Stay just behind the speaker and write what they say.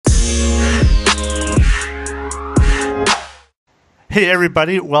Hey,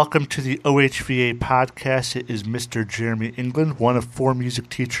 everybody. Welcome to the OHVA podcast. It is Mr. Jeremy England, one of 4 music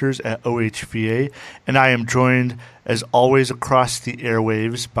teachers at OHVA, and I am joined, as always, across the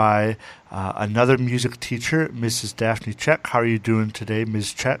airwaves by another music teacher, Mrs. Daphne Check. How are you doing today,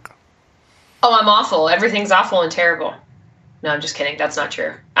 Ms. Check? Oh, I'm awful. Everything's awful and terrible. No, I'm just kidding. That's not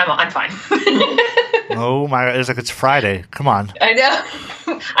true. I'm fine. Oh, my. It's like it's Friday. Come on. I know.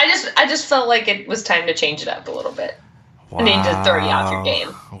 I just felt like it was time to change it up a little bit. Wow. I need to throw you off your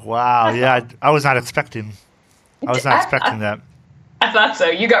game. Wow. Yeah, I was not expecting. That. I thought so.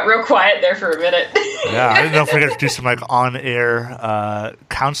 You got real quiet there for a minute. Yeah, I didn't know if we were going to do some on-air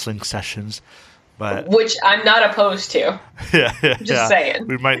counseling sessions, but which I'm not opposed to. Yeah. Just saying.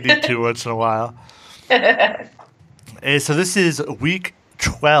 We might need to once in a while. So this is week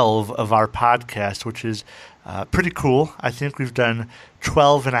 12 of our podcast, which is pretty cool. I think we've done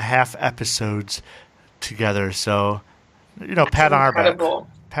 12 and a half episodes together. So, pat on our back.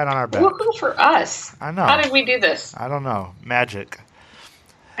 Pat on our back. Woohoo for us. I know. How did we do this? I don't know. Magic.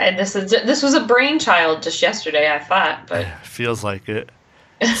 And this was a brainchild just yesterday, I thought, but feels like it.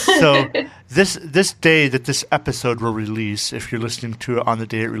 So this day that this episode will release, if you're listening to it on the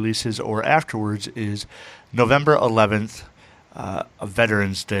day it releases or afterwards, is November 11th,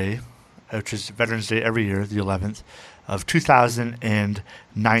 Veterans Day, which is Veterans Day every year, the 11th of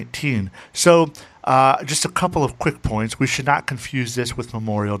 2019. So just a couple of quick points. We should not confuse this with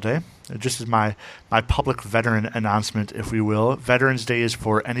Memorial Day. Just as my public veteran announcement, if we will. Veterans Day is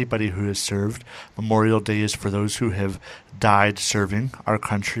for anybody who has served. Memorial Day is for those who have died serving our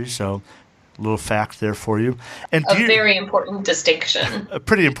country. So a little fact there for you. And very important distinction. A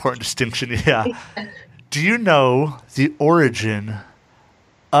pretty important distinction, yeah. Do you know the origin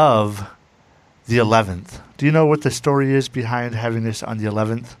of the 11th? Do you know what the story is behind having this on the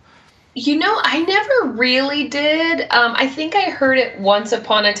 11th? I never really did. I think I heard it once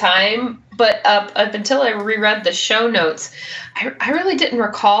upon a time, but up until I reread the show notes, I really didn't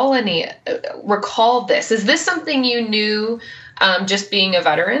recall this. Is this something you knew just being a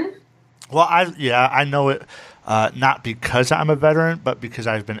veteran? Well, I know it not because I'm a veteran, but because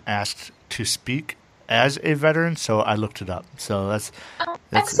I've been asked to speak as a veteran, so I looked it up. So that's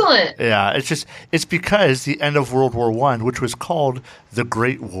excellent. Yeah, it's because the end of World War I, which was called the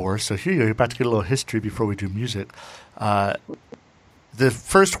Great War. So here you're about to get a little history before we do music. The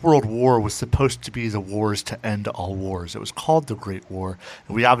First World War was supposed to be the wars to end all wars. It was called the Great War.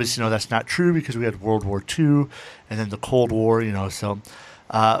 And we obviously know that's not true because we had World War II and then the Cold War,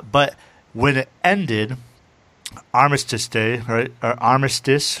 but when it ended, Armistice Day, right? Or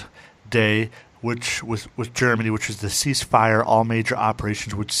Armistice Day, which was with Germany, which was the ceasefire, all major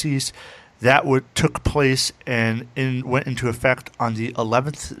operations would cease. That took place and went into effect on the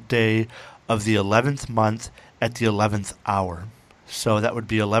 11th day of the 11th month at the 11th hour. So that would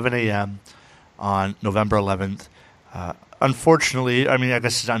be 11 a.m. on November 11th. Unfortunately, I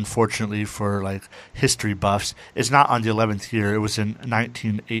guess it's unfortunately for history buffs, it's not on the 11th year. It was in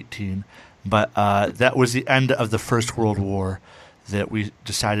 1918. But that was the end of the First World War, that we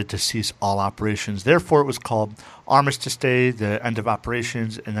decided to cease all operations. Therefore, it was called Armistice Day, the end of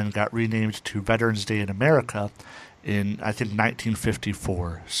operations, and then got renamed to Veterans Day in America in, I think,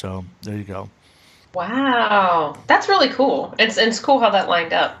 1954. So there you go. Wow. That's really cool. It's cool how that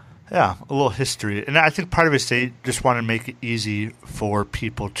lined up. Yeah, a little history. And I think part of it is they just want to make it easy for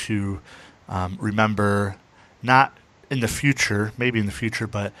people to remember, not in the future, maybe in the future,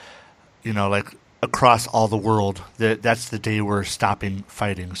 but, across all the world, that's the day we're stopping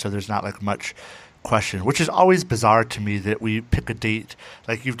fighting. So there's not much question, which is always bizarre to me that we pick a date,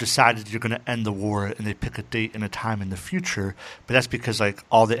 you've decided you're going to end the war and they pick a date and a time in the future. But that's because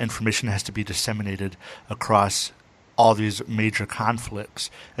all the information has to be disseminated across all these major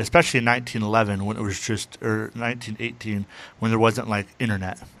conflicts, especially in 1911 when it was or 1918 when there wasn't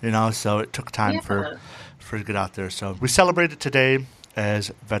internet, so it took time for it to get out there. So we celebrate it today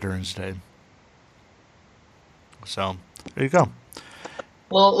as Veterans Day. So there you go.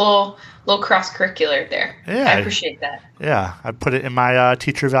 Little cross-curricular there. Yeah, I appreciate that. Yeah, I put it in my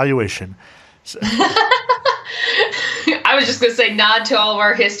teacher evaluation. So. I was just going to say nod to all of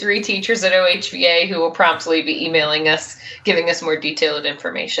our history teachers at OHVA who will promptly be emailing us, giving us more detailed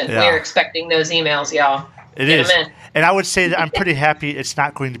information. Yeah. We're expecting those emails, y'all. It is. And I would say that I'm pretty happy it's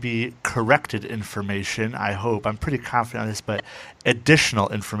not going to be corrected information, I hope. I'm pretty confident on this, but additional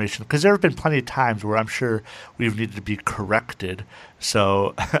information. Because there have been plenty of times where I'm sure we've needed to be corrected.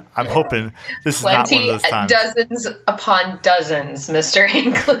 So I'm hoping this is not one of those times. Dozens upon dozens, Mr.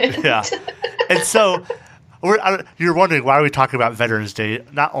 England. Yeah. And so You're wondering why are we talking about Veterans Day?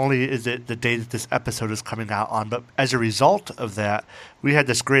 Not only is it the day that this episode is coming out on, but as a result of that, we had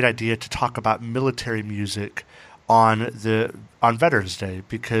this great idea to talk about military music on Veterans Day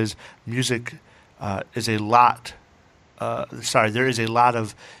because music is a lot. There is a lot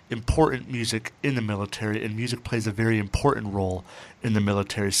of important music in the military, and music plays a very important role in the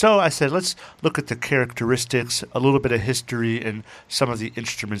military. So I said, let's look at the characteristics, a little bit of history, and some of the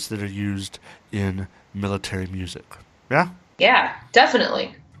instruments that are used in military music. Yeah? Yeah,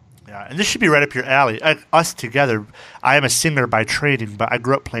 definitely. Yeah, and this should be right up your alley. Us together, I am a singer by training, but I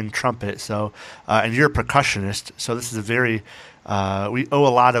grew up playing trumpet, so and you're a percussionist, so this is a very, we owe a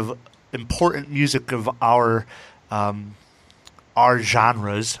lot of important music of our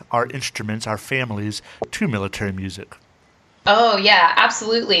genres, our instruments, our families to military music. Oh, yeah,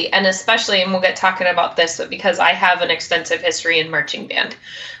 absolutely. And especially, and we'll get talking about this, but because I have an extensive history in marching band.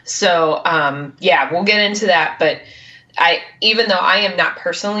 So, yeah, we'll get into that. But even though I am not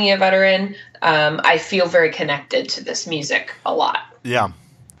personally a veteran, I feel very connected to this music a lot. Yeah.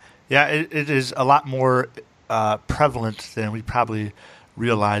 Yeah, it is a lot more prevalent than we probably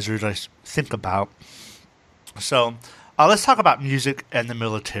realize or think about. So let's talk about music and the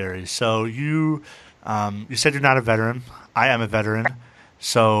military. So you said you're not a veteran. I am a veteran.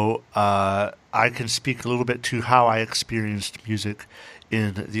 So I can speak a little bit to how I experienced music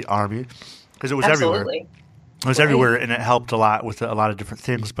in the Army because it was everywhere. It was everywhere, and it helped a lot with a lot of different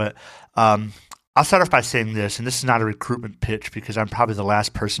things. But I'll start off by saying this, and this is not a recruitment pitch because I'm probably the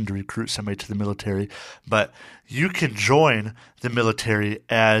last person to recruit somebody to the military, but you can join the military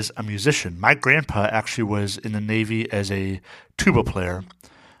as a musician. My grandpa actually was in the Navy as a tuba player,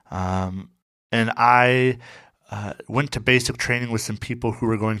 and I went to basic training with some people who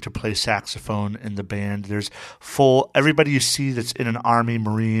were going to play saxophone in the band. There's everybody you see that's in an Army,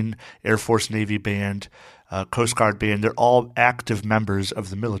 Marine, Air Force, Navy band, Coast Guard band, they're all active members of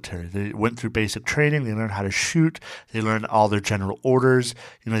the military. They went through basic training. They learned how to shoot. They learned all their general orders.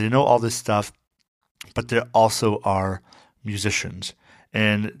 They know all this stuff, but they also are musicians.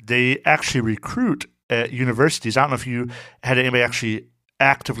 And they actually recruit at universities. I don't know if you had anybody actually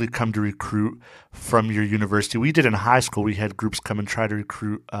actively come to recruit from your university. We did in high school. We had groups come and try to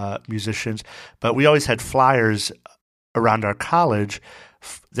recruit musicians, but we always had flyers around our college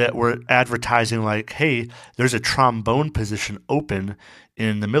that were advertising like, hey, there's a trombone position open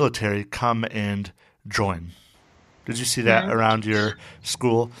in the military. Come and join. Did you see that around your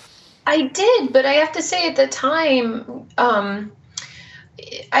school? I did, but I have to say at the time,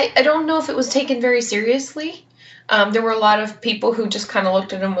 I don't know if it was taken very seriously. There were a lot of people who just kind of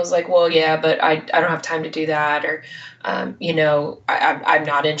looked at him and was like, well, yeah, but I don't have time to do that. Or, I'm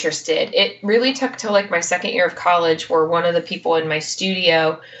not interested. It really took till like my second year of college where one of the people in my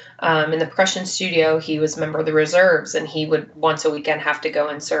studio, in the percussion studio, he was a member of the reserves and he would once a weekend have to go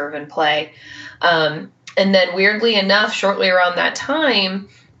and serve and play. And then weirdly enough, shortly around that time,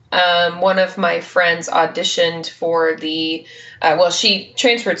 one of my friends auditioned for she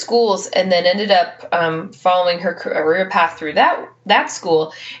transferred schools and then ended up following her career path through that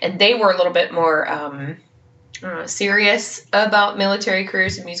school. And they were a little bit more serious about military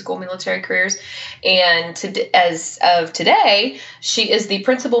careers and musical military careers. And as of today, she is the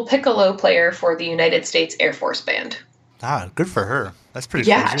principal piccolo player for the United States Air Force Band. Ah, good for her. That's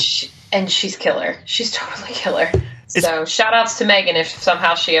pretty crazy. And she's killer. She's totally killer. So shout outs to Megan if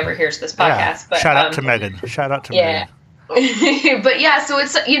somehow she ever hears this podcast. Yeah, but shout out to Megan. Shout out to Megan. But yeah, so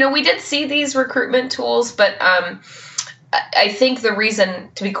it's, we did see these recruitment tools, but I think the reason,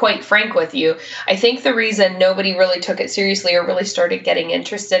 to be quite frank with you, I think the reason nobody really took it seriously or really started getting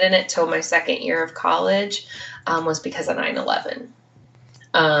interested in it till my second year of college was because of 9/11.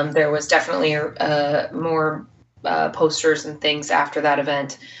 There was definitely more posters and things after that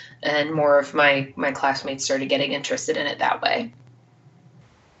event, and more of my classmates started getting interested in it that way.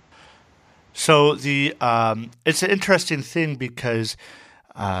 So it's an interesting thing because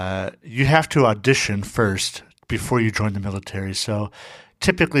you have to audition first before you join the military. So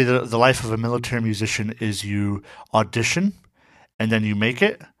typically the life of a military musician is you audition and then you make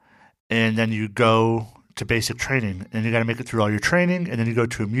it and then you go to basic training and you got to make it through all your training and then you go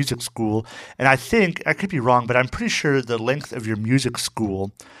to a music school. And I think, I could be wrong, but I'm pretty sure the length of your music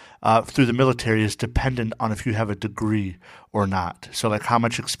school through the military is dependent on if you have a degree or not. So like how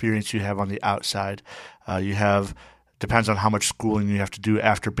much experience you have on the outside. Depends on how much schooling you have to do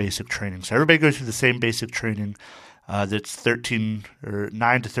after basic training. So everybody goes through the same basic training that's 9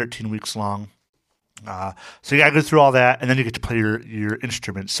 to 13 weeks long. So you got to go through all that, and then you get to play your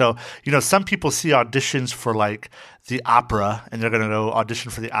instrument. So, some people see auditions for like the opera, and they're going to go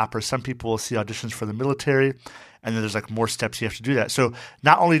audition for the opera. Some people will see auditions for the military, and then there's like more steps you have to do that. So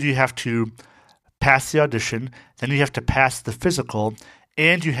not only do you have to pass the audition, then you have to pass the physical,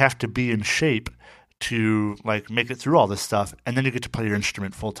 and you have to be in shape to like make it through all this stuff, and then you get to play your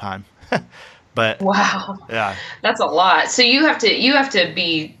instrument full time. But wow, yeah, that's a lot. So you have to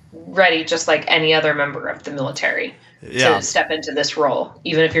be ready just like any other member of the military to step into this role.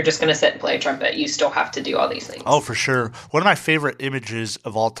 Even if you're just going to sit and play a trumpet, you still have to do all these things. Oh, for sure. One of my favorite images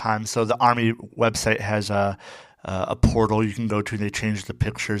of all time. So the Army website has a portal you can go to, and they changed the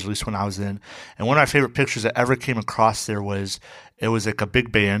pictures, at least when I was in. And one of my favorite pictures that ever came across there was like a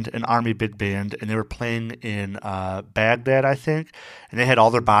big band, an Army big band, and they were playing in Baghdad, I think. And they had all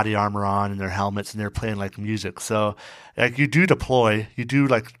their body armor on and their helmets, and they were playing like music. So like you do deploy, you do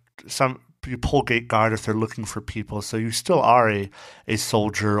like you pull gate guard if they're looking for people. So you still are a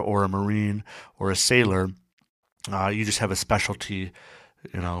soldier or a Marine or a sailor. You just have a specialty,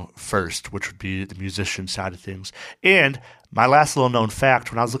 first, which would be the musician side of things. And my last little known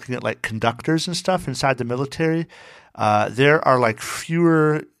fact, when I was looking at like conductors and stuff inside the military, there are like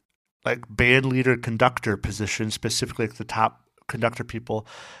fewer like band leader conductor positions, specifically like the top conductor people.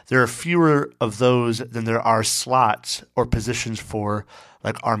 There are fewer of those than there are slots or positions for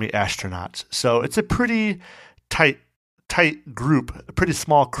like Army astronauts. So it's a pretty tight group, a pretty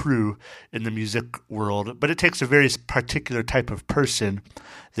small crew in the music world, but it takes a very particular type of person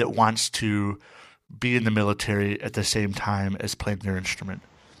that wants to be in the military at the same time as playing their instrument.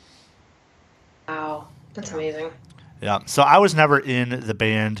 Wow, that's amazing. Yeah, so I was never in the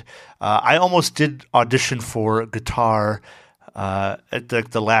band. I almost did audition for guitar at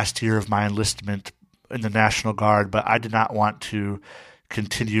the last year of my enlistment in the National Guard, but I did not want to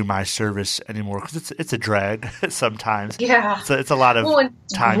continue my service anymore because it's a drag sometimes. Yeah, it's a lot of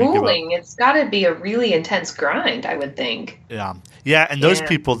time. Grueling. It's got to be a really intense grind, I would think. Yeah, and those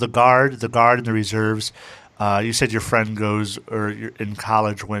people, the guard, and the reserves. You said your friend goes, or you're in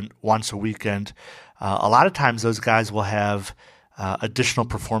college went once a weekend. A lot of times, those guys will have additional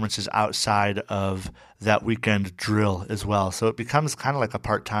performances outside of that weekend drill as well. So it becomes kind of like a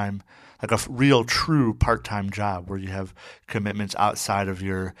part-time, like a real true part-time job where you have commitments outside of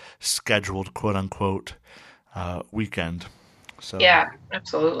your scheduled quote unquote weekend. So yeah,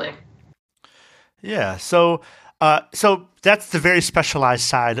 absolutely. Yeah. So that's the very specialized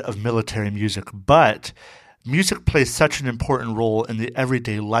side of military music, but music plays such an important role in the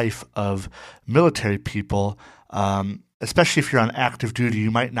everyday life of military people, especially if you're on active duty.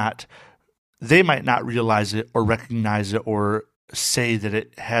 They might not realize it or recognize it or say that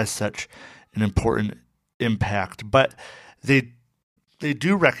it has such an important impact, but they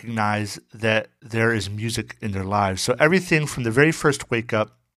do recognize that there is music in their lives. So everything from the very first wake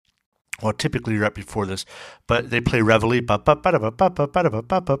up, well, typically right before this, but they play Reveille.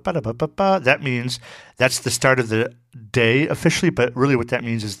 That means that's the start of the day officially, but really what that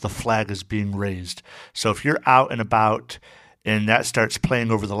means is the flag is being raised. So if you're out and about and that starts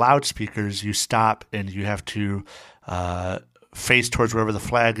playing over the loudspeakers, you stop and you have to face towards wherever the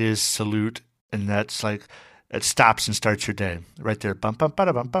flag is, salute, and that's like it stops and starts your day right there. Bum bum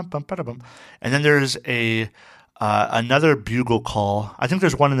bada bum bum bum bada bum. And then there's another bugle call. I think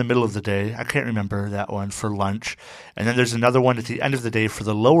there's one in the middle of the day. I can't remember that one for lunch. And then there's another one at the end of the day for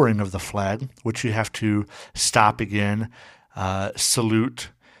the lowering of the flag, which you have to stop again, salute,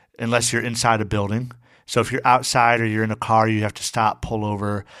 unless you're inside a building. So if you're outside or you're in a car, you have to stop, pull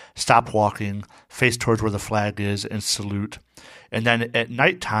over, stop walking, face towards where the flag is, and salute. And then at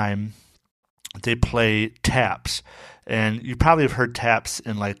nighttime, they play taps. And you probably have heard taps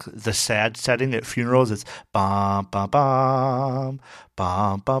in like the sad setting at funerals. It's bum bum bum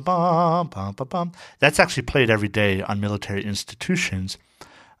bum bum bum bum bum bum. That's actually played every day on military institutions.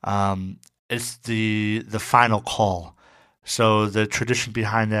 It's the final call. So the tradition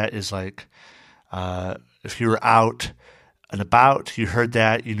behind that is like if you were out and about, you heard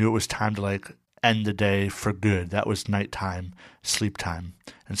that, you knew it was time to like end the day for good. That was nighttime, sleep time.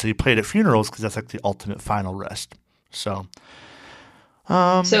 And so you played at funerals because that's like the ultimate final rest. So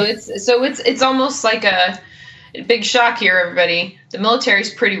it's almost like a big shock here, everybody. The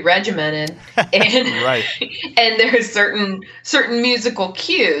military's pretty regimented, and right. And there's certain musical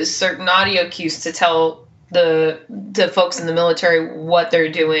cues, certain audio cues to tell the folks in the military what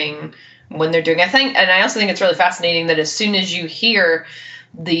they're doing when they're doing. I also think it's really fascinating that as soon as you hear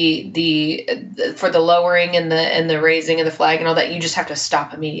the for the lowering and the raising of the flag and all that, you just have to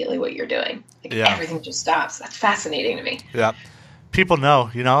stop immediately what you're doing. Everything just stops. That's fascinating to me. Yeah. people know,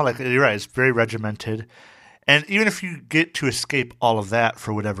 like you're right, it's very regimented. And even if you get to escape all of that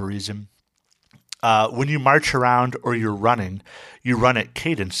for whatever reason, when you march around or you're running, you run at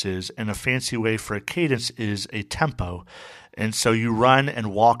cadences, and a fancy way for a cadence is a tempo. And so you run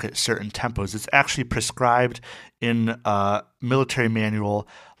and walk at certain tempos. It's actually prescribed in a military manual.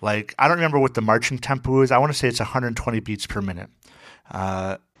 Like, I don't remember what the marching tempo is. I want to say it's 120 beats per minute.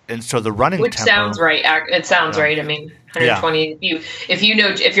 And so the running Which tempo, sounds right. It sounds right. I mean, 120. If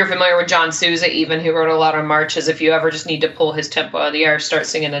you're familiar with John Sousa, even who wrote a lot on marches, if you ever just need to pull his tempo out of the air, start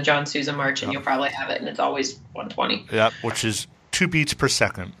singing a John Sousa march, and you'll probably have it, and it's always 120. Yeah, which is 2 beats per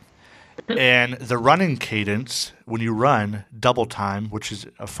second. And the running cadence, when you run double time, which is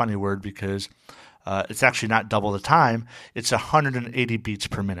a funny word because it's actually not double the time, it's 180 beats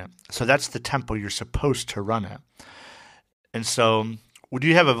per minute. So that's the tempo you're supposed to run at. And so when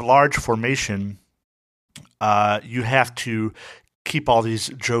you have a large formation, you have to keep all these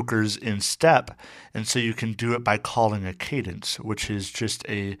jokers in step. And so you can do it by calling a cadence, which is just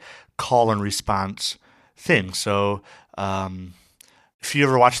a call and response thing. So if you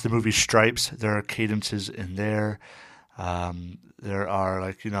ever watch the movie Stripes, there are cadences in there. There are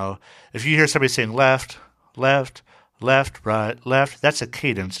if you hear somebody saying left, left, left, right, left, that's a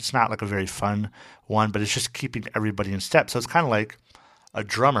cadence. It's not like a very fun one, but it's just keeping everybody in step. So it's kind of like a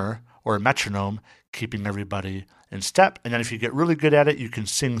drummer or a metronome keeping everybody in step. And then if you get really good at it, you can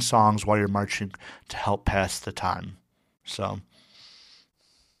sing songs while you're marching to help pass the time. So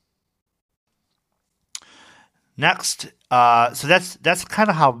next, so that's kind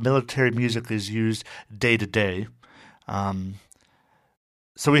of how military music is used day to day.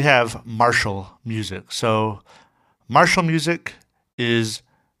 So we have martial music. So martial music is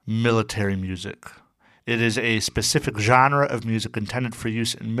military music. It is a specific genre of music intended for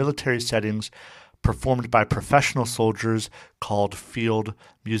use in military settings, performed by professional soldiers called field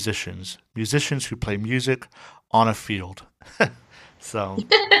musicians. Musicians who play music on a field. So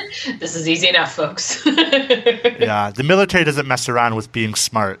this is easy enough, folks. Yeah, the military doesn't mess around with being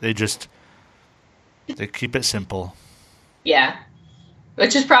smart. They keep it simple. Yeah,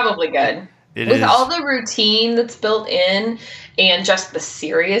 which is probably good. With all the routine that's built in and just the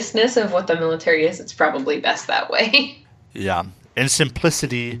seriousness of what the military is, it's probably best that way. Yeah, and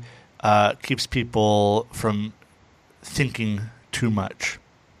simplicity keeps people from thinking too much.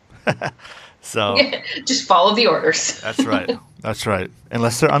 So just follow the orders. That's right. That's right.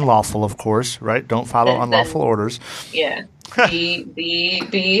 Unless they're unlawful, of course, right? Don't follow unlawful orders. Yeah.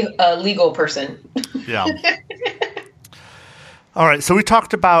 Be a legal person. Yeah. All right. So we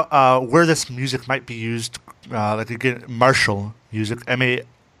talked about where this music might be used, like again, martial music,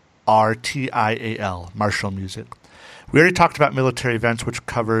 MARTIAL, martial music. We already talked about military events, which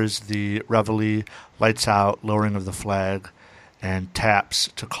covers the reveille, lights out, lowering of the flag, and taps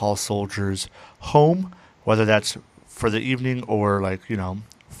to call soldiers home, whether that's for the evening or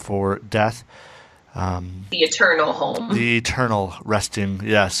for death. The eternal home. The eternal resting,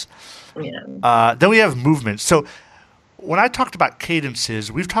 yes. Yeah. Then we have movements. So when I talked about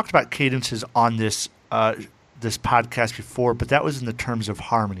cadences, we've talked about cadences on this podcast before, but that was in the terms of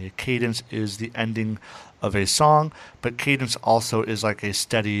harmony. A cadence is the ending of a song, but cadence also is like a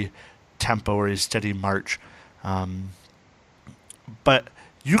steady tempo or a steady march. But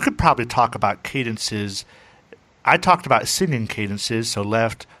you could probably talk about cadences. I talked about singing cadences, so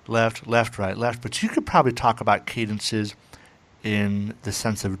left, left, left, right, left, but you could probably talk about cadences in the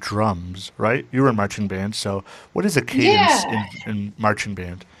sense of drums, right? You were in marching band, so what is a cadence in marching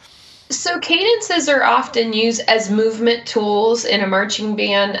band? So cadences are often used as movement tools in a marching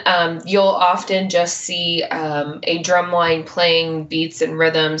band. You'll often just see a drum line playing beats and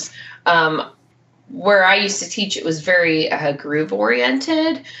rhythms. Where I used to teach, it was very groove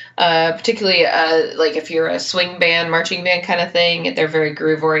oriented, particularly like if you're a swing band, marching band kind of thing, they're very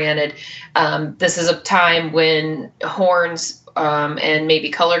groove oriented. This is a time when horns and maybe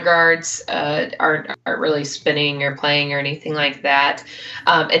color guards aren't really spinning or playing or anything like that.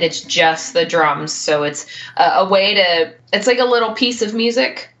 And it's just the drums. So it's a way to, it's like a little piece of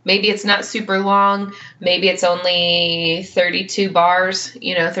music. Maybe it's not super long. Maybe it's only 32 bars,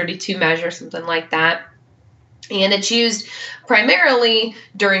 32 measures, something like that. And it's used primarily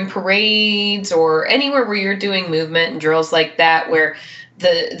during parades or anywhere where you're doing movement and drills like that, where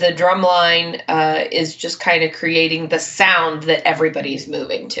the drum line is just kind of creating the sound that everybody's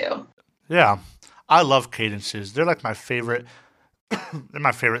moving to. Yeah, I love cadences. They're like my favorite. They're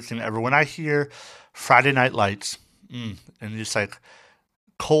my favorite thing ever. When I hear Friday Night Lights, and it's like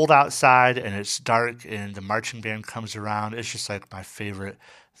cold outside and it's dark and the marching band comes around, it's just like my favorite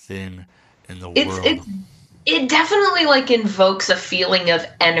thing in the world. it definitely like invokes a feeling of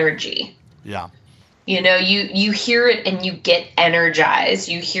energy. Yeah. You know, you hear it and you get energized.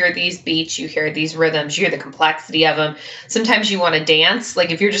 You hear these beats, you hear these rhythms, you hear the complexity of them. Sometimes you want to dance. Like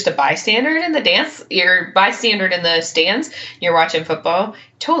if you're just a bystander in the dance, you're a bystander in the stands, you're watching football, you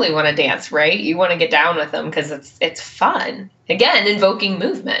totally want to dance, right? You want to get down with them because it's fun. Again, invoking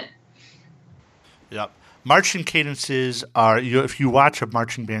movement. Yep. Marching cadences are, if you watch a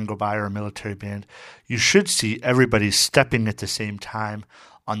marching band go by or a military band, you should see everybody stepping at the same time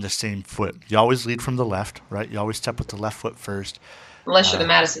on the same foot. You always lead from the left, right? You always step with the left foot first. Unless you're the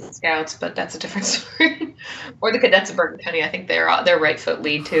Madison Scouts, but that's a different story. Or the Cadets of Bergen County. I think they're right foot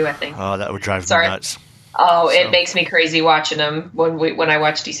lead too, I think. Oh, that would drive me nuts. Oh, so. It makes me crazy watching them when I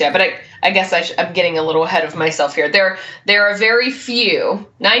watch DCI. But I guess I'm getting a little ahead of myself here. There are very few,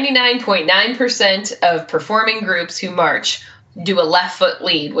 99.9% of performing groups who march do a left foot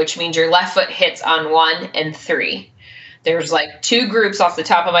lead, which means your left foot hits on 1 and 3. There's like 2 groups off the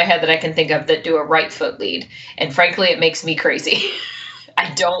top of my head that I can think of that do a right foot lead. And frankly, it makes me crazy.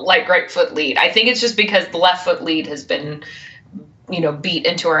 I don't like right foot lead. I think it's just because the left foot lead has been, beat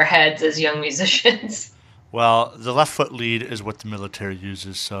into our heads as young musicians. Well, the left foot lead is what the military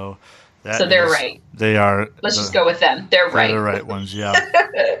uses, so they're right. They are. Let's just go with them. They're right. They're the right ones, yeah.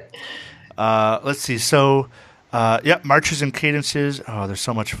 Let's see. So, marches and cadences. Oh, they're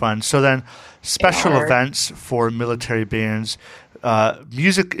so much fun. So then, special events for military bands.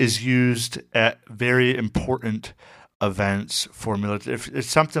 Music is used at very important events for military. If it's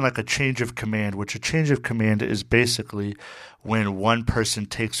something like a change of command, which a change of command is basically when one person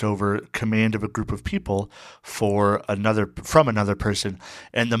takes over command of a group of people from another person,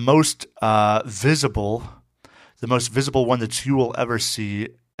 and the most visible one that you will ever see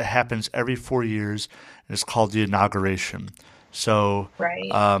happens every 4 years, and it's called the inauguration. So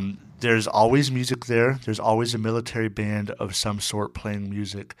there's always music there. There's always a military band of some sort playing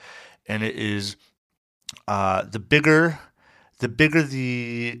music, and it is the bigger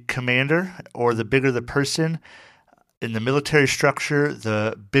the commander or the bigger the person in the military structure,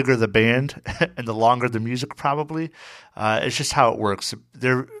 the bigger the band and the longer the music probably. It's just how it works.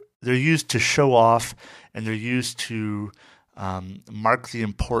 They're used to show off, and they're used to mark the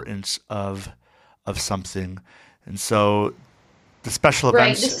importance of something. And so the special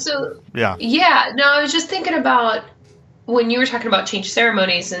events. Right. So, yeah. No, I was just thinking about when you were talking about change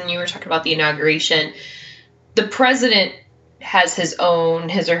ceremonies and you were talking about the inauguration, the president has his or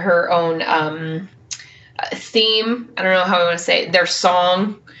her own theme. I don't know how I want to say it, their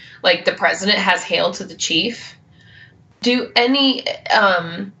song. Like the president has "Hail to the Chief." Do any?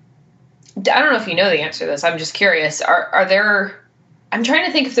 I don't know if you know the answer to this. I'm just curious. Are there? I'm trying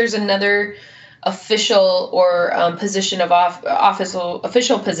to think if there's another official or position of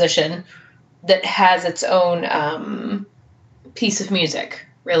official position that has its own piece of music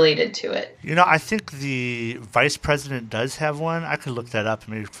related to it. I think the vice president does have one. I could look that up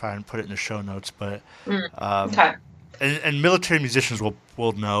and maybe try and put it in the show notes. But okay. And military musicians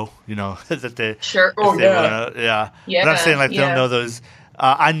will know, that they sure. Oh yeah. But I'm saying they'll know those.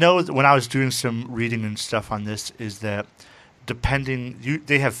 I know that when I was doing some reading and stuff on this, is that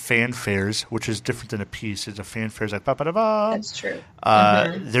they have fanfares, which is different than a piece. It's a fanfare is like ba ba da ba. That's true.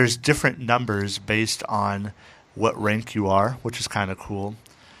 There's different numbers based on what rank you are, which is kind of cool.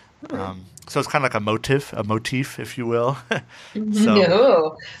 So it's kind of like a motif, if you will.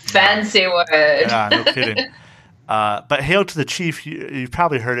 No, fancy word. Yeah, no kidding. But "Hail to the Chief," you've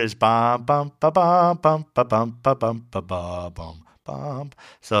probably heard it as bum bum ba bum bum ba bum ba bum ba ba bum bum.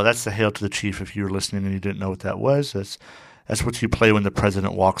 So that's the "Hail to the Chief." If you were listening and you didn't know what that was, that's what you play when the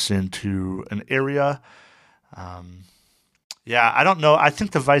president walks into an area. I don't know. I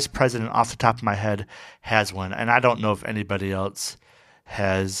think the vice president, off the top of my head, has one, and I don't know if anybody else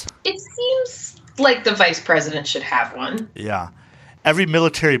has. It seems like the vice president should have one. Yeah. Every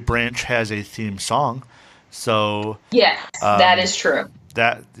military branch has a theme song. So yes, that is true.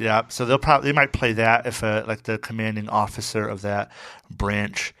 So they might play that if like the commanding officer of that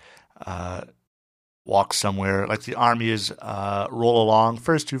branch walks somewhere. Like the army is roll along,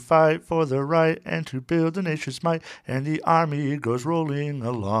 first to fight for the right and to build the nation's might, and the army goes rolling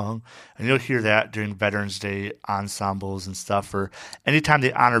along. And you'll hear that during Veterans Day ensembles and stuff, or anytime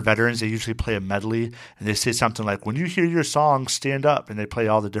they honor veterans, they usually play a medley, and they say something like, "When you hear your song, stand up," and they play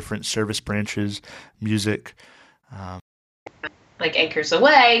all the different service branches music. Like "Anchors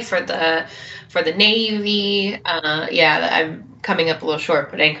Away" for the Navy. I'm coming up a little short,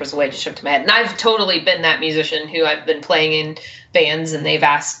 but "Anchors Away" just jumped to my head. And I've totally been that musician who I've been playing in bands, and they've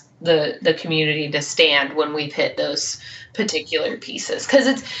asked the community to stand when we've hit those particular pieces,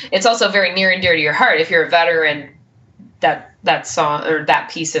 because it's also very near and dear to your heart. If you're a veteran, that song or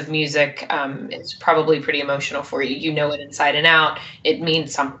that piece of music is probably pretty emotional for you. You know it inside and out. It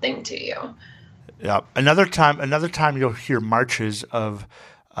means something to you. Yeah. Another time you'll hear marches of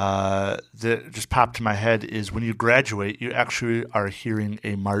that just popped to my head is when you graduate, you actually are hearing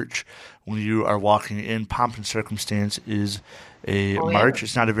a march. When you are walking in, Pomp and Circumstance is a march. Yeah.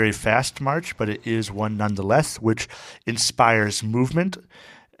 It's not a very fast march, but it is one nonetheless, which inspires movement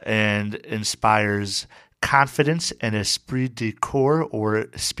and inspires confidence and esprit de corps, or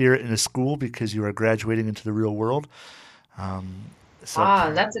spirit in a school, because you are graduating into the real world. That's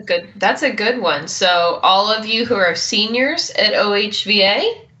a good one. So all of you who are seniors at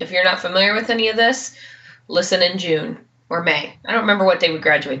OHVA, if you're not familiar with any of this, listen in June or May. I don't remember what day we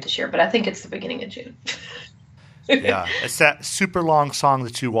graduate this year, but I think it's the beginning of June. Yeah, it's that super long song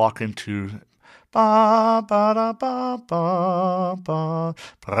that you walk into. Ba ba da ba ba ba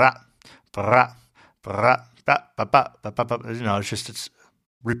bra bra bra ba ba ba ba ba. You know, it's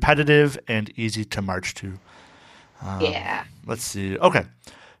repetitive and easy to march to. Yeah. Let's see. Okay.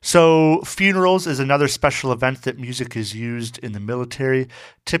 So funerals is another special event that music is used in the military.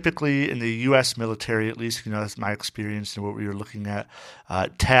 Typically in the U.S. military, at least, you know, that's my experience and what we were looking at.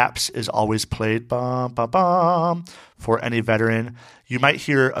 Taps is always played bum, bum, bum, for any veteran. You might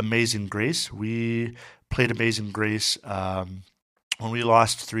hear Amazing Grace. We played Amazing Grace when we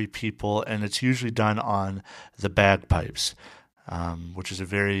lost 3 people, and it's usually done on the bagpipes, which is a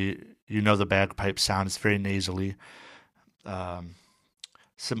very, the bagpipe sound. It's very nasally.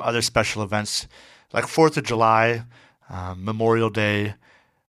 Some other special events like 4th of July, Memorial Day.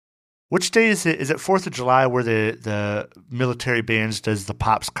 Which day is it? Is it 4th of July where the military bands does the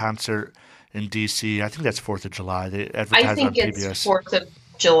Pops concert in D.C.? I think that's 4th of July. They advertise on PBS. I think it's 4th of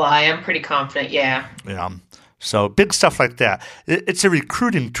July. I'm pretty confident, yeah. Yeah. So big stuff like that. It's a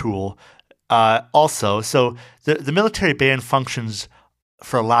recruiting tool also. So the military band functions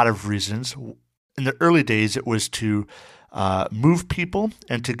for a lot of reasons. In the early days, it was to move people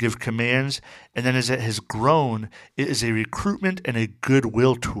and to give commands. And then as it has grown, it is a recruitment and a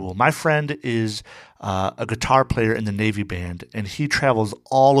goodwill tool. My friend is a guitar player in the Navy band, and he travels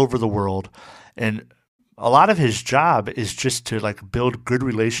all over the world. And a lot of his job is just to build good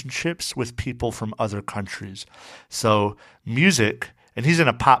relationships with people from other countries. So music, and he's in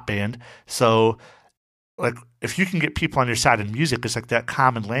a pop band, so if you can get people on your side in music, it's like that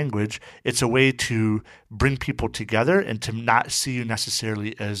common language. It's a way to bring people together and to not see you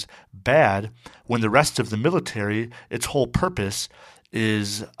necessarily as bad, when the rest of the military, its whole purpose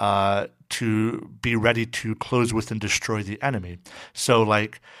is to be ready to close with and destroy the enemy. So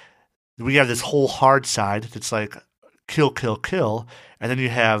we have this whole hard side that's kill, kill, kill. And then you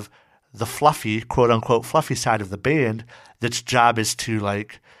have the fluffy, quote unquote, fluffy side of the band that's job is to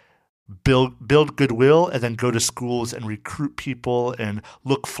build goodwill and then go to schools and recruit people and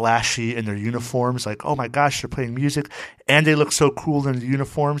look flashy in their uniforms. Oh my gosh, they're playing music and they look so cool in the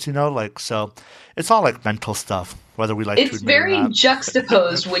uniforms, so it's all mental stuff, whether we like to admit it or not. It's very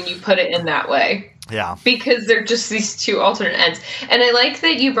juxtaposed when you put it in that way. Yeah. Because they're just these two alternate ends. And I like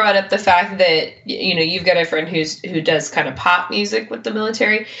that you brought up the fact that, you've got a friend who does kind of pop music with the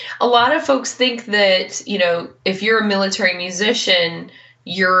military. A lot of folks think that, if you're a military musician,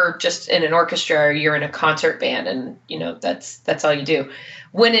 you're just in an orchestra or you're in a concert band and, that's all you do.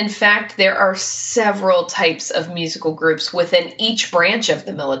 When in fact, there are several types of musical groups within each branch of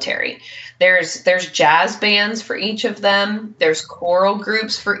the military. There's jazz bands for each of them. There's choral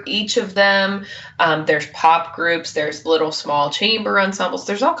groups for each of them. There's pop groups. There's little small chamber ensembles.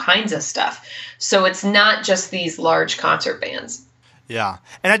 There's all kinds of stuff. So it's not just these large concert bands. Yeah.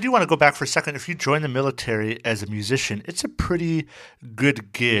 And I do want to go back for a second. If you join the military as a musician, it's a pretty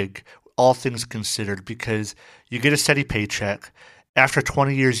good gig, all things considered, because you get a steady paycheck. After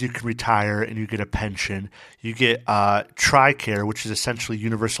 20 years, you can retire and you get a pension. You get TRICARE, which is essentially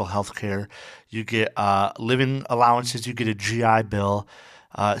universal health care. You get living allowances. You get a GI Bill.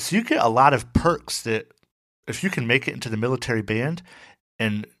 So you get a lot of perks that if you can make it into the military band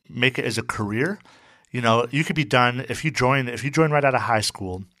and make it as a career, you could be done if you join right out of high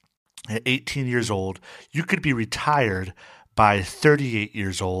school at 18 years old, you could be retired by 38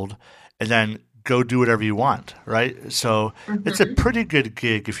 years old and then go do whatever you want, right? So It's a pretty good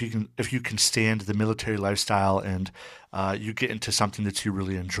gig if you can stand the military lifestyle and you get into something that you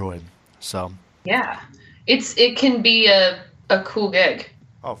really enjoy. So yeah, it can be a cool gig.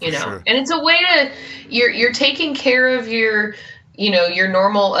 Oh, for sure. And it's a way to you're taking care of your your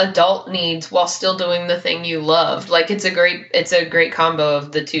normal adult needs while still doing the thing you love. Like it's a great combo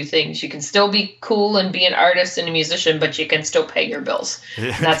of the two things. You can still be cool and be an artist and a musician, but you can still pay your bills.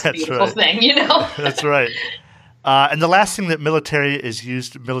 Yeah, and that's a beautiful thing, you know? That's right. And the last thing that military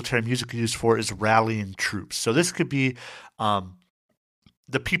music is used for is rallying troops. So this could be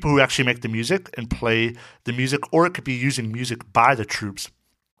the people who actually make the music and play the music, or it could be using music by the troops,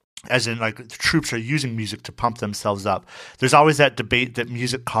 as in like the troops are using music to pump themselves up. There's always that debate that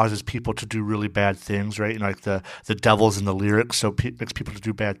music causes people to do really bad things, right? Like the devil's in the lyrics, so it makes people to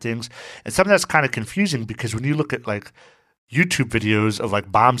do bad things. And something that's kind of confusing, because when you look at like YouTube videos of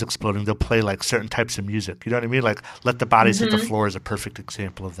like bombs exploding, they'll play like certain types of music. You know what I mean? Like Let the Bodies Hit the Floor is a perfect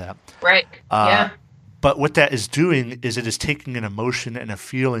example of that. Right. Yeah. But what that is doing is it is taking an emotion and a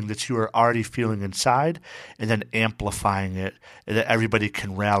feeling that you are already feeling inside and then amplifying it, and that everybody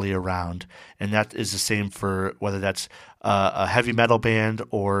can rally around. And that is the same for whether that's a heavy metal band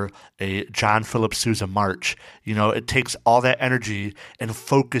or a John Philip Sousa march. It takes all that energy and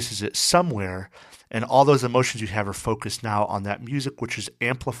focuses it somewhere, and all those emotions you have are focused now on that music, which is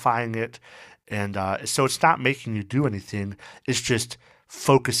amplifying it. And so it's not making you do anything. It's just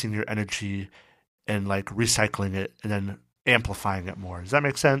focusing your energy and like recycling it and then amplifying it more. Does that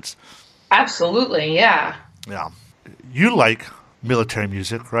make sense? Absolutely, yeah. Yeah. You like military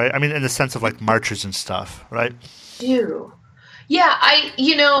music, right? I mean, in the sense of like marches and stuff, right? Do. Yeah,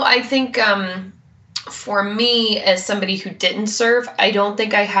 I think for me, as somebody who didn't serve, I don't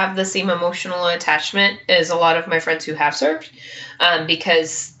think I have the same emotional attachment as a lot of my friends who have served.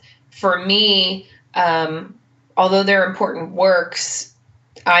 Because for me, although they're important works,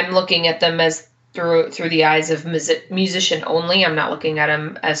 I'm looking at them as through the eyes of musician only. I'm not looking at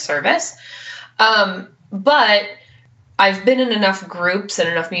them as service. But I've been in enough groups and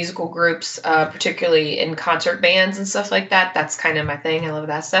enough musical groups, particularly in concert bands and stuff like that. That's kind of my thing. I love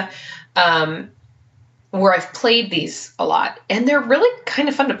that stuff. Where I've played these a lot, and they're really kind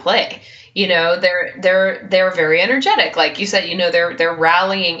of fun to play. They're very energetic. Like you said, they're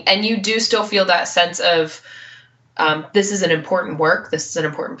rallying, and you do still feel that sense of, this is an important work. This is an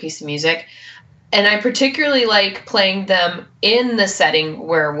important piece of music. And I particularly like playing them in the setting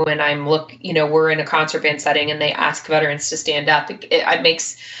where when we're in a concert band setting and they ask veterans to stand up, it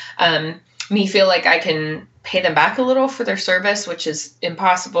makes me feel like I can pay them back a little for their service, which is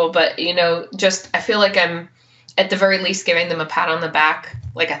impossible. But, I feel like I'm at the very least giving them a pat on the back,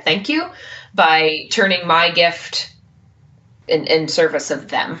 like a thank you, by turning my gift in service of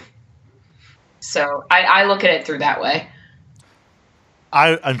them. So I look at it through that way.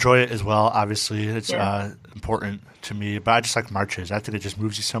 I enjoy it as well. Obviously, it's important to me, but I just like marches. I think it just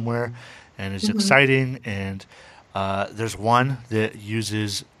moves you somewhere, and it's exciting. And there's one that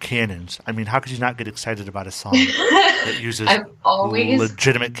uses cannons. I mean, how could you not get excited about a song that uses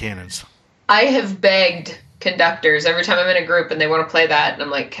legitimate cannons? I have begged conductors every time I'm in a group and they want to play that, and I'm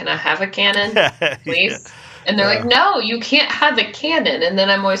like, "Can I have a cannon, please?" Yeah. And they're like, "No, you can't have a cannon." And then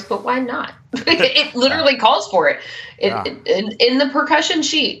I'm always, "But why not?" It literally calls for it. In the percussion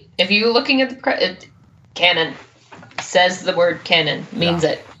sheet, if you're looking at the cannon, says the word cannon, means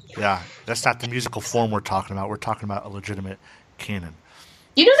it. Yeah, that's not the musical form we're talking about. We're talking about a legitimate cannon.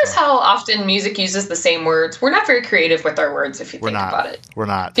 You notice how often music uses the same words? We're not very creative with our words, if you think about it. We're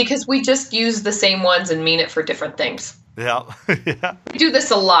not. Because we just use the same ones and mean it for different things. Yeah. Yeah. We do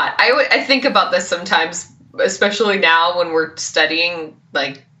this a lot. I think about this sometimes, especially now when we're studying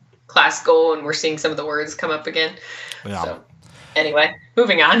like classical and we're seeing some of the words come up again. Yeah. So, anyway,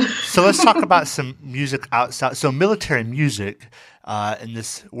 moving on. So let's talk about some music outside. So military music, and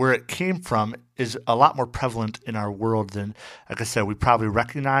this where it came from, is a lot more prevalent in our world than, like I said, we probably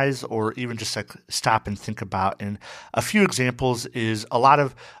recognize or even just like stop and think about. And a few examples is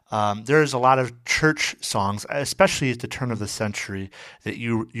there's a lot of church songs, especially at the turn of the century, that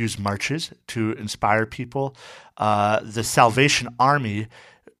you use marches to inspire people. The Salvation Army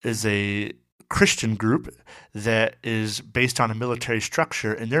is a Christian group that is based on a military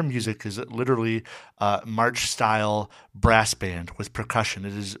structure, and their music is literally march-style brass band with percussion.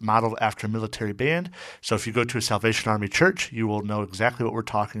 It is modeled after a military band, so if you go to a Salvation Army church, you will know exactly what we're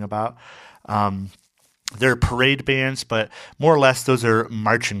talking about. They're parade bands, but more or less those are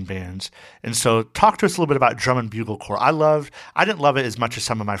marching bands. And so talk to us a little bit about Drum and Bugle Corps. I didn't love it as much as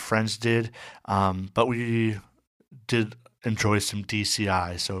some of my friends did, but we did enjoy some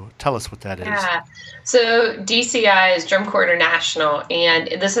DCI. So tell us what that is. Yeah. So DCI is Drum Corps International, and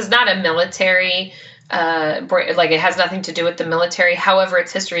this is not a military, like it has nothing to do with the military. However,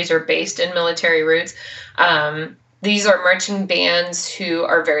 its histories are based in military roots. These are marching bands who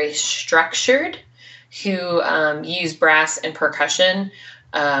are very structured.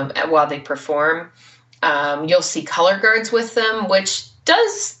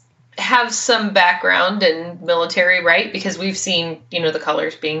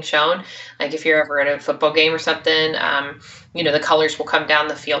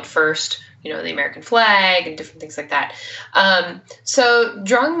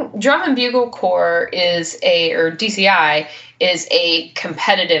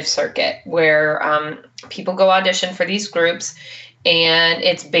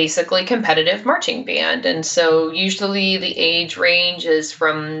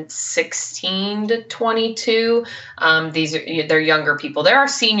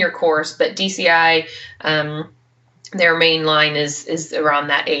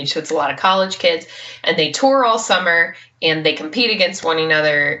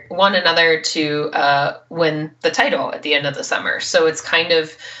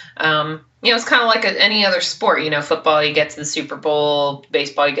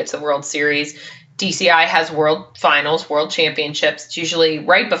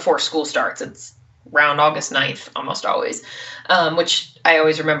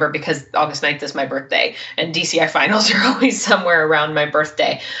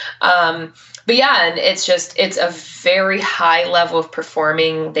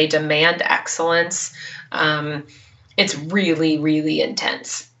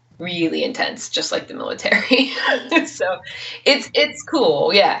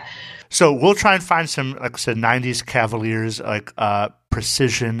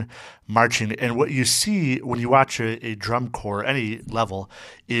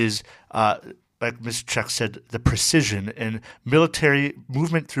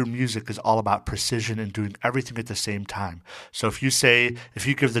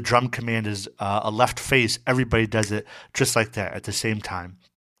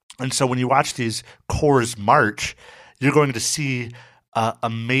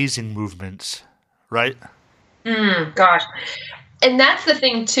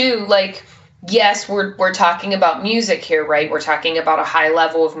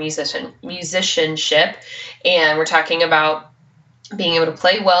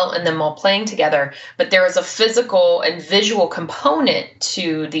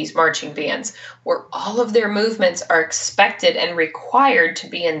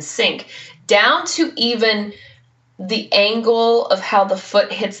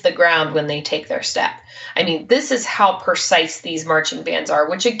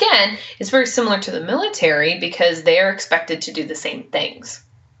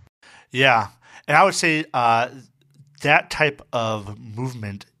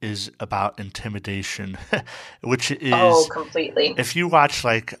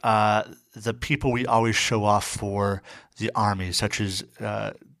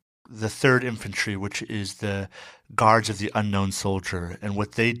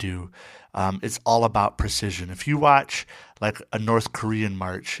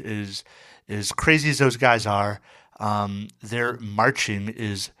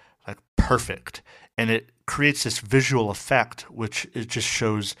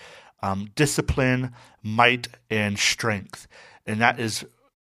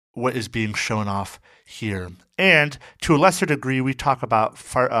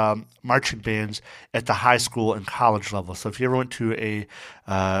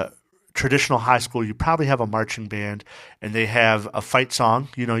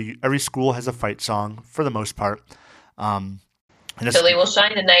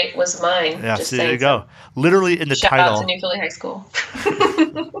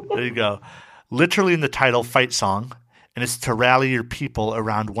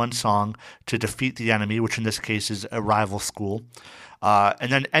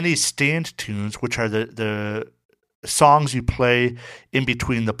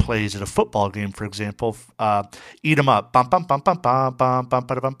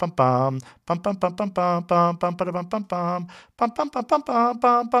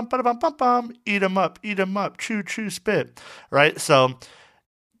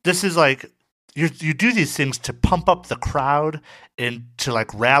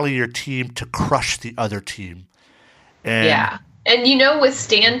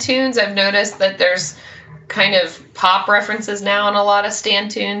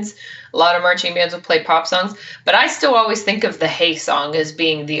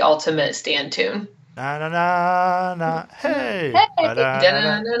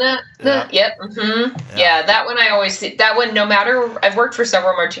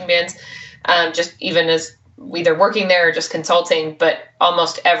 either working there or just consulting, but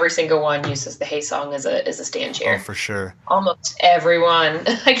almost every single one uses the Hey Song as a stand chair. Oh, for sure. Almost everyone.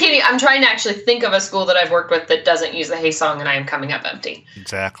 I'm trying to actually think of a school that I've worked with that doesn't use the Hey Song, and I am coming up empty.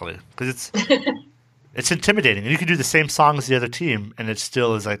 Exactly. Because it's intimidating. And you can do the same song as the other team, and it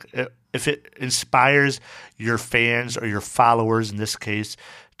still is like, if it inspires your fans or your followers, in this case,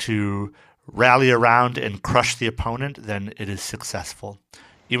 to rally around and crush the opponent, then it is successful.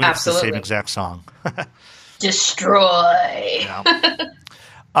 Even if it's the same exact song. Destroy.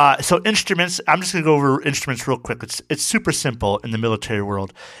 So instruments, I'm just going to go over instruments real quick. It's super simple in the military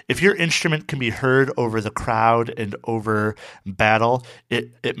world. If your instrument can be heard over the crowd and over battle,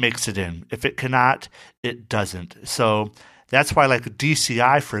 it makes it in. If it cannot, it doesn't. So that's why, like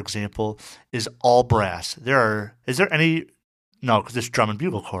DCI, for example, is all brass. Is there any? No, because it's drum and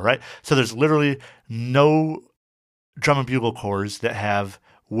bugle corps, right? So there's literally no drum and bugle corps that have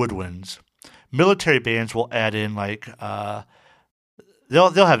woodwinds. Military bands will add in like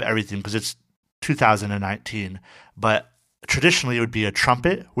they'll have everything because it's 2019. But traditionally, it would be a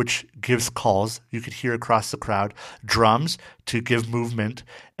trumpet, which gives calls you could hear across the crowd, drums to give movement,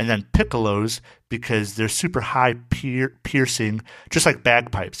 and then piccolos because they're super high piercing, just like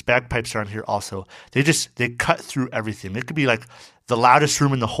bagpipes. Bagpipes are on here also. They cut through everything. It could be like the loudest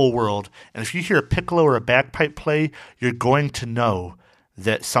room in the whole world, and if you hear a piccolo or a bagpipe play, you're going to know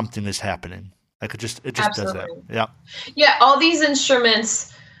that something is happening. Like it just does that. Yeah. Yeah. All these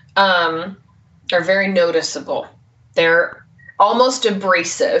instruments are very noticeable. They're almost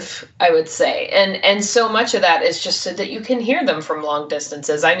abrasive, I would say. And so much of that is just so that you can hear them from long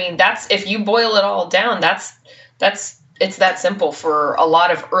distances. I mean, that's, if you boil it all down, it's that simple for a lot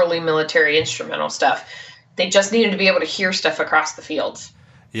of early military instrumental stuff. They just needed to be able to hear stuff across the fields.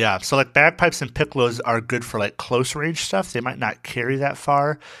 Yeah. So like bagpipes and piccolos are good for like close range stuff. They might not carry that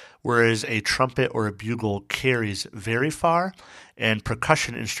far, whereas a trumpet or a bugle carries very far, and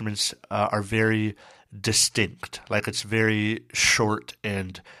percussion instruments are very distinct. Like it's very short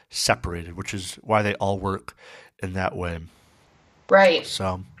and separated, which is why they all work in that way. Right.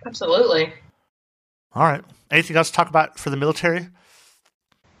 So absolutely. All right. Anything else to talk about for the military?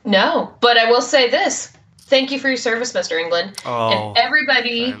 No, but I will say this. Thank you for your service, Mr. England. Oh, and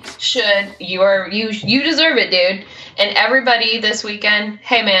everybody thanks. should. You deserve it, dude. And everybody this weekend,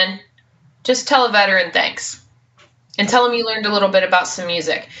 hey man, just tell a veteran thanks. And tell them you learned a little bit about some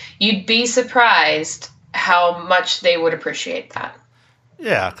music. You'd be surprised how much they would appreciate that.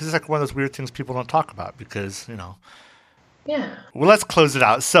 Yeah, because it's like one of those weird things people don't talk about because, Yeah. Well, let's close it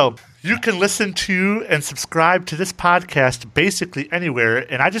out. So you can listen to and subscribe to this podcast basically anywhere.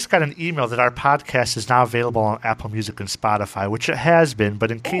 And I just got an email that our podcast is now available on Apple Music and Spotify, which it has been. But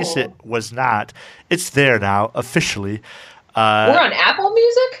in case it was not, it's there now officially. We're on Apple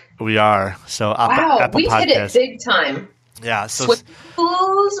Music? We are. So wow, Apple we Podcast. hit it big time. Yeah. So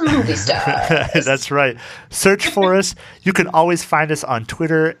Swiftles Movie Stars. That's right. Search for us. You can always find us on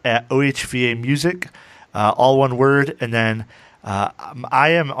Twitter at OHVA Music. All one word, and then I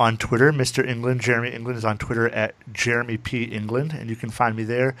am on Twitter, Mr. England. Jeremy England is on Twitter at Jeremy P. England, and you can find me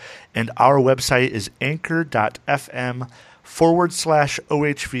there. And our website is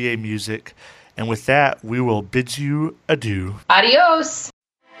anchor.fm/OHVA Music. And with that, we will bid you adieu. Adios.